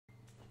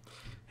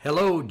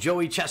Hello,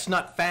 Joey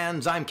Chestnut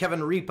fans. I'm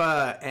Kevin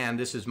Ripa, and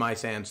this is my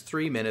Sans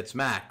 3 Minutes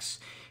Max.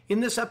 In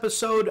this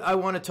episode, I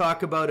want to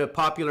talk about a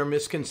popular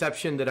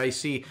misconception that I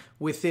see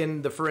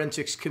within the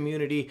forensics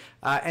community,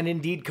 and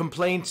indeed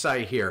complaints I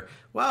hear.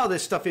 Wow,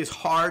 this stuff is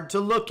hard to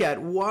look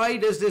at. Why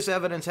does this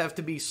evidence have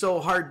to be so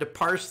hard to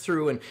parse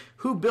through? And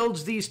who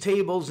builds these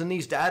tables and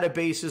these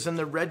databases and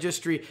the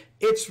registry?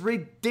 It's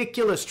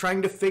ridiculous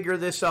trying to figure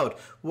this out.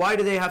 Why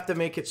do they have to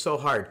make it so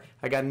hard?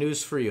 I got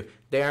news for you.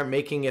 They aren't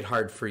making it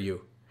hard for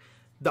you.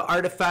 The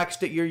artifacts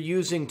that you're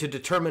using to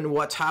determine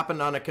what's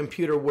happened on a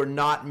computer were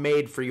not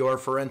made for your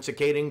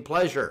forensicating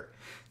pleasure.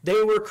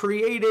 They were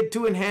created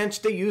to enhance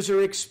the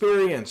user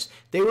experience.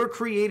 They were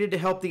created to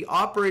help the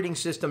operating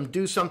system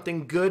do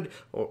something good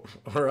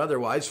or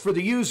otherwise for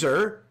the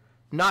user,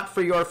 not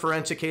for your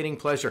forensicating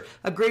pleasure.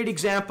 A great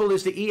example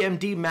is the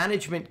EMD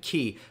management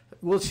key.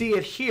 We'll see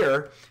it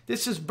here.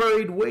 This is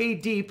buried way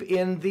deep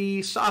in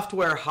the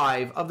software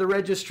hive of the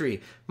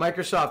registry.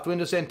 Microsoft,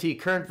 Windows NT,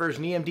 current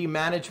version, EMD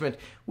management.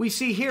 We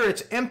see here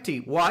it's empty.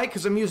 Why?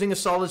 Because I'm using a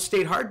solid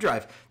state hard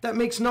drive. That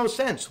makes no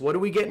sense. What do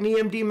we get in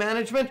EMD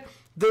management?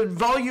 The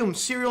volume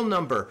serial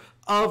number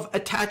of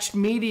attached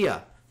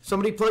media.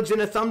 Somebody plugs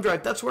in a thumb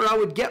drive. That's where I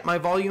would get my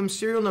volume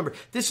serial number.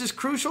 This is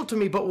crucial to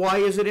me, but why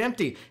is it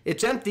empty?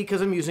 It's empty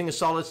because I'm using a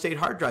solid state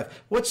hard drive.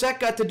 What's that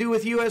got to do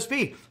with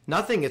USB?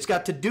 Nothing. It's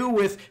got to do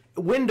with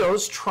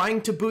Windows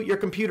trying to boot your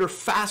computer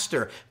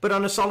faster. But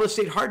on a solid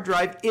state hard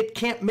drive, it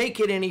can't make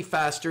it any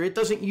faster. It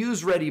doesn't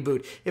use Ready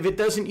Boot. If it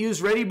doesn't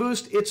use Ready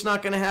Boost, it's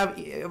not going to have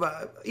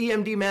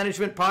EMD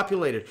management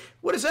populated.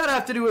 What does that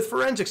have to do with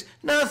forensics?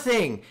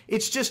 Nothing.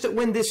 It's just that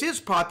when this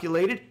is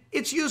populated,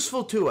 it's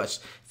useful to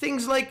us.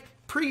 Things like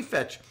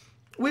prefetch.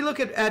 We look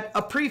at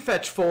a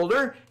prefetch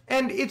folder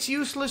and it's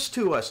useless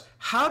to us.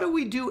 How do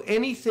we do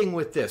anything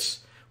with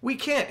this? We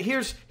can't.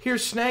 Here's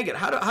Snagit.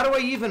 How do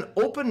I even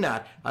open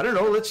that? I don't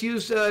know. Let's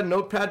use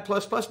Notepad++.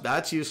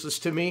 That's useless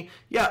to me.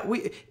 Yeah,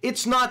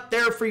 it's not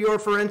there for your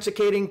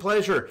forensicating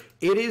pleasure.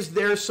 It is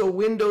there so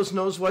Windows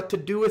knows what to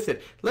do with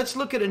it. Let's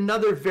look at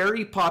another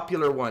very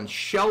popular one,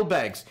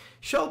 shellbags.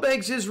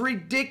 Shellbags is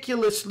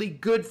ridiculously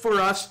good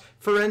for us,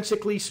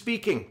 forensically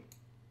speaking.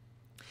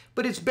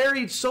 But it's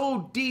buried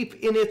so deep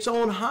in its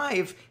own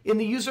hive, in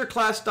the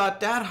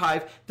userclass.dat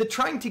hive, that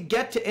trying to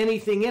get to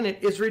anything in it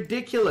is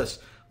ridiculous.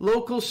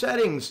 Local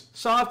settings,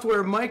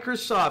 software,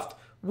 Microsoft,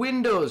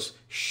 Windows,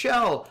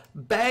 shell,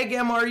 bag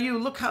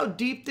MRU. Look how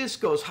deep this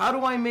goes. How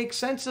do I make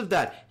sense of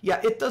that? Yeah,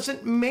 it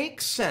doesn't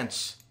make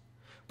sense.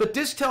 But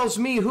this tells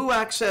me who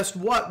accessed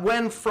what,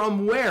 when,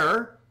 from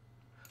where.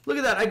 Look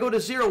at that. I go to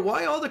 0.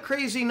 Why all the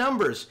crazy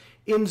numbers?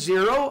 In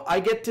 0, I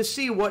get to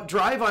see what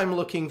drive I'm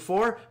looking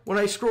for. When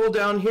I scroll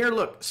down here,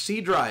 look, C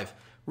drive.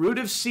 Root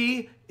of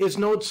C is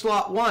node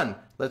slot 1.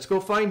 Let's go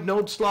find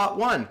node slot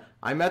 1.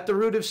 I'm at the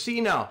root of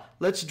C now.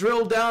 Let's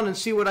drill down and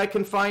see what I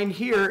can find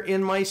here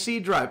in my C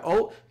drive.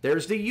 Oh,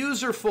 there's the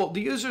users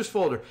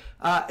folder.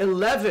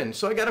 11.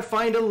 So I got to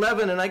find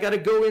 11 and I got to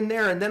go in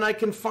there and then I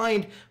can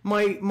find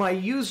my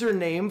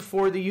username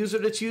for the user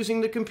that's using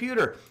the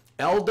computer.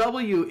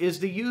 LW is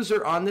the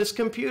user on this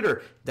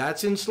computer.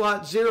 That's in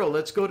slot 0.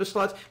 Let's go to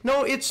slots.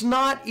 No, it's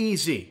not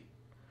easy.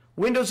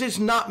 Windows is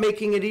not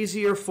making it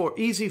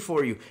easy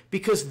for you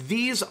because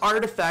these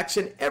artifacts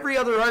and every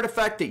other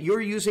artifact that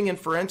you're using in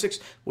forensics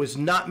was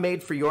not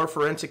made for your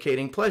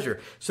forensicating pleasure.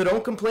 So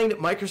don't complain that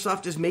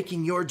Microsoft is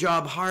making your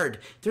job hard.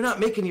 They're not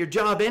making your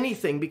job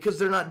anything because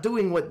they're not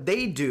doing what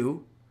they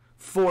do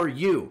for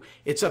you.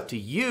 It's up to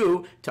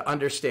you to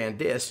understand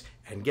this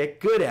and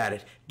get good at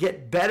it,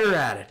 get better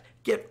at it,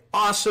 get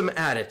awesome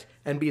at it,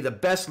 and be the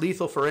best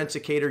lethal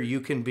forensicator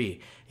you can be.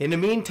 In the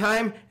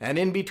meantime and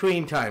in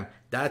between time,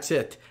 that's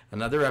it.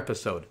 Another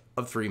episode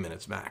of 3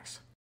 Minutes Max.